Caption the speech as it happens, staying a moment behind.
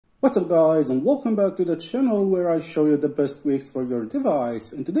What's up guys, and welcome back to the channel where I show you the best tweaks for your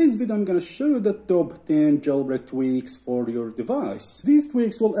device. In today's video I'm gonna show you the top 10 jailbreak tweaks for your device. These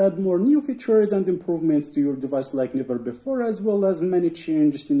tweaks will add more new features and improvements to your device like never before, as well as many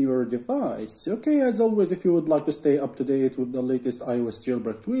changes in your device. Okay, as always, if you would like to stay up to date with the latest iOS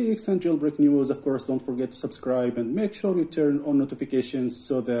jailbreak tweaks and jailbreak news, of course don't forget to subscribe and make sure you turn on notifications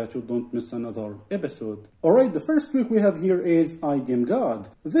so that you don't miss another episode. Alright, the first tweak we have here is iGameGuard.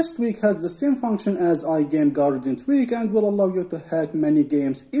 This tweak has the same function as iGameGuard tweak and will allow you to hack many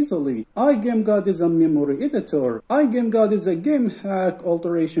games easily. iGameGuard is a memory editor. iGameGuard is a game hack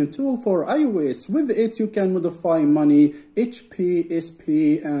alteration tool for iOS. With it you can modify money, HP,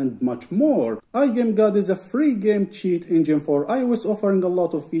 SP, and much more. iGameGuard is a free game cheat engine for iOS, offering a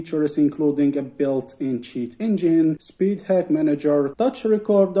lot of features including a built-in cheat engine, speed hack manager, touch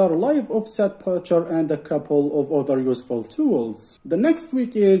recorder, live offset patcher, and a couple of other useful tools. The next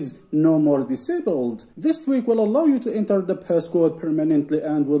tweak is No More Disabled. This tweak will allow you to enter the passcode permanently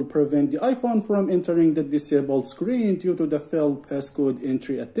and will prevent the iPhone from entering the disabled screen due to the failed passcode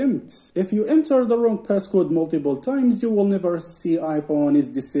entry attempts. If you enter the wrong passcode multiple times, you will never see iPhone is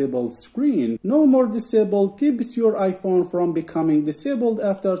disabled screen. No More Disabled keeps your iPhone from becoming disabled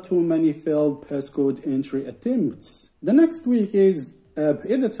after too many failed passcode entry attempts. The next tweak is App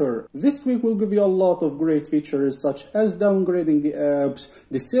Editor. This week will give you a lot of great features such as downgrading the apps,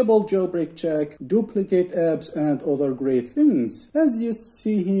 disable jailbreak check, duplicate apps, and other great things. As you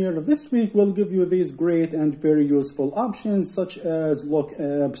see here, this week will give you these great and very useful options such as lock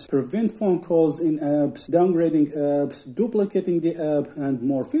apps, prevent phone calls in apps, downgrading apps, duplicating the app, and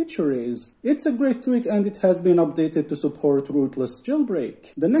more features. It's a great tweak and it has been updated to support rootless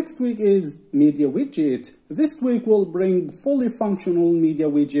jailbreak. The next tweak is Media Widget. This tweak will bring fully functional media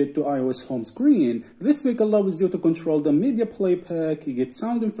widget to iOS home screen. This tweak allows you to control the media playback, get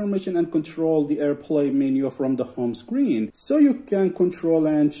sound information, and control the AirPlay menu from the home screen. So you can control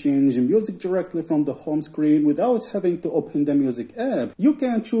and change music directly from the home screen without having to open the music app. You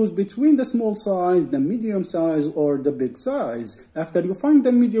can choose between the small size, the medium size, or the big size. After you find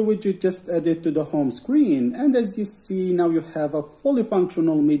the media widget, just add it to the home screen. And as you see, now you have a fully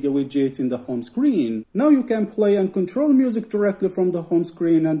functional media widget in the home screen. Now you can play and control music directly from the home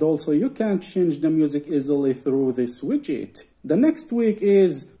screen, and also you can change the music easily through this widget. The next tweak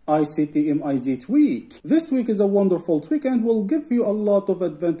is iCTMIZ tweak. This tweak is a wonderful tweak and will give you a lot of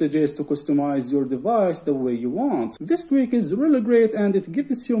advantages to customize your device the way you want. This tweak is really great and it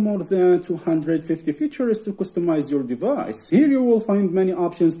gives you more than 250 features to customize your device. Here you will find many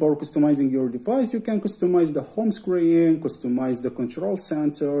options for customizing your device. You can customize the home screen, customize the control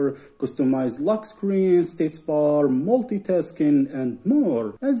center, customize lock screen, status bar, multitasking, and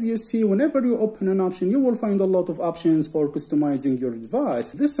more. As you see, whenever you open an option, you will find a lot of options for customizing your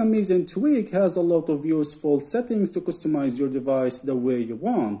device. This amazing tweak has a lot of useful settings to customize your device the way you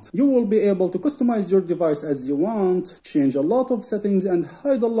want. You will be able to customize your device as you want, change a lot of settings, and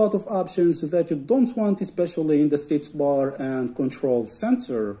hide a lot of options that you don't want, especially in the status bar and control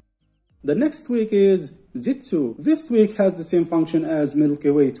center. The next tweak is Zitsu. This tweak has the same function as Milky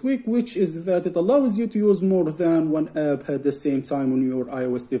Way tweak, which is that it allows you to use more than one app at the same time on your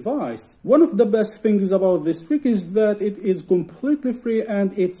iOS device. One of the best things about this tweak is that it is completely free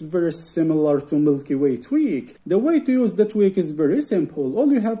and it's very similar to Milky Way tweak. The way to use the tweak is very simple.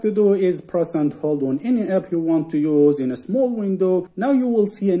 All you have to do is press and hold on any app you want to use in a small window. Now you will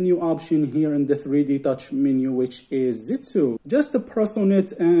see a new option here in the 3D touch menu, which is Zitsu. Just press on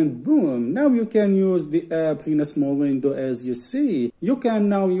it and boom, now you can use the app in a small window. As you see, you can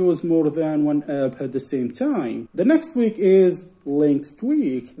now use more than one app at the same time. The next tweak is Links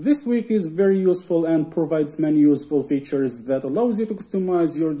tweak. This tweak is very useful and provides many useful features that allows you to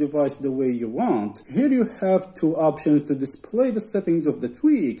customize your device the way you want. Here you have two options to display the settings of the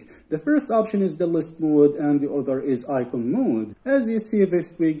tweak. The first option is the list mode and the other is icon mode. As you see, this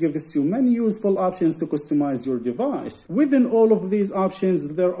tweak gives you many useful options to customize your device. Within all of these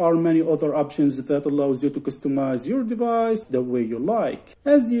options, there are many other options that allows you to customize your device the way you like.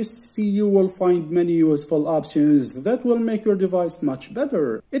 As you see, you will find many useful options that will make your device much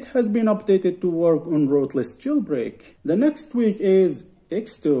better. It has been updated to work on rootless jailbreak. The next tweak is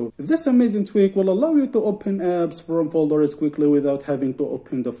X2. This amazing tweak will allow you to open apps from folders quickly without having to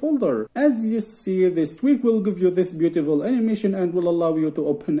open the folder. As you see, this tweak will give you this beautiful animation and will allow you to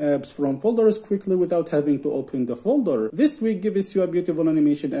open apps from folders quickly without having to open the folder. This tweak gives you a beautiful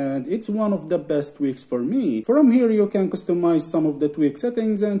animation and it's one of the best tweaks for me. From here you can customize some of the tweak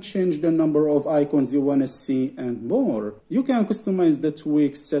settings and change the number of icons you want to see and more. You can customize the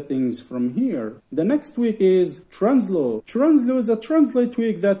tweak settings from here. The next tweak is Translo. Translo is a translation lovely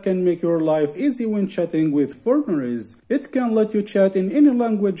tweak that can make your life easy when chatting with foreigners. It can let you chat in any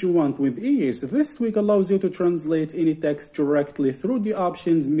language you want with ease. This tweak allows you to translate any text directly through the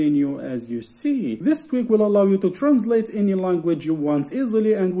options menu as you see. This tweak will allow you to translate any language you want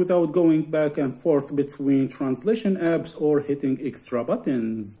easily and without going back and forth between translation apps or hitting extra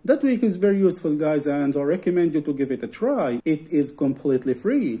buttons. The tweak is very useful, guys, and I recommend you to give it a try. It is completely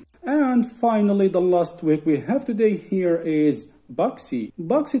free. And finally, the last tweak we have today here is Boxy.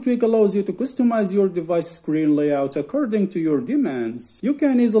 Boxy tweak allows you to customize your device screen layout according to your demands. You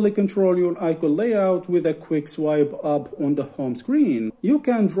can easily control your icon layout with a quick swipe up on the home screen. You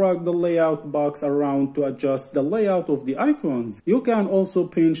can drag the layout box around to adjust the layout of the icons. You can also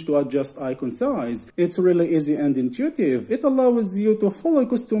pinch to adjust icon size. It's really easy and intuitive. It allows you to fully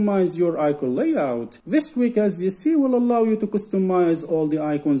customize your icon layout. This tweak, as you see, will allow you to customize all the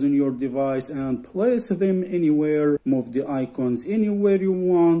icons on your device and place them anywhere, move the icons anywhere you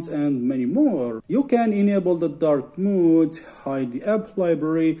want, and many more. You can enable the dark mode, hide the app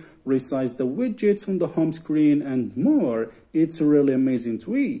library, resize the widgets on the home screen, and more. It's a really amazing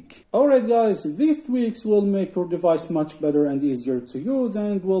tweak. Alright guys, these tweaks will make your device much better and easier to use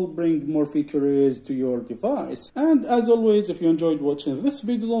and will bring more features to your device. And as always, if you enjoyed watching this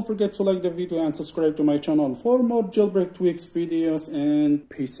video, don't forget to like the video and subscribe to my channel for more jailbreak tweaks videos, and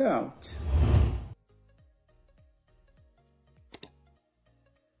peace out.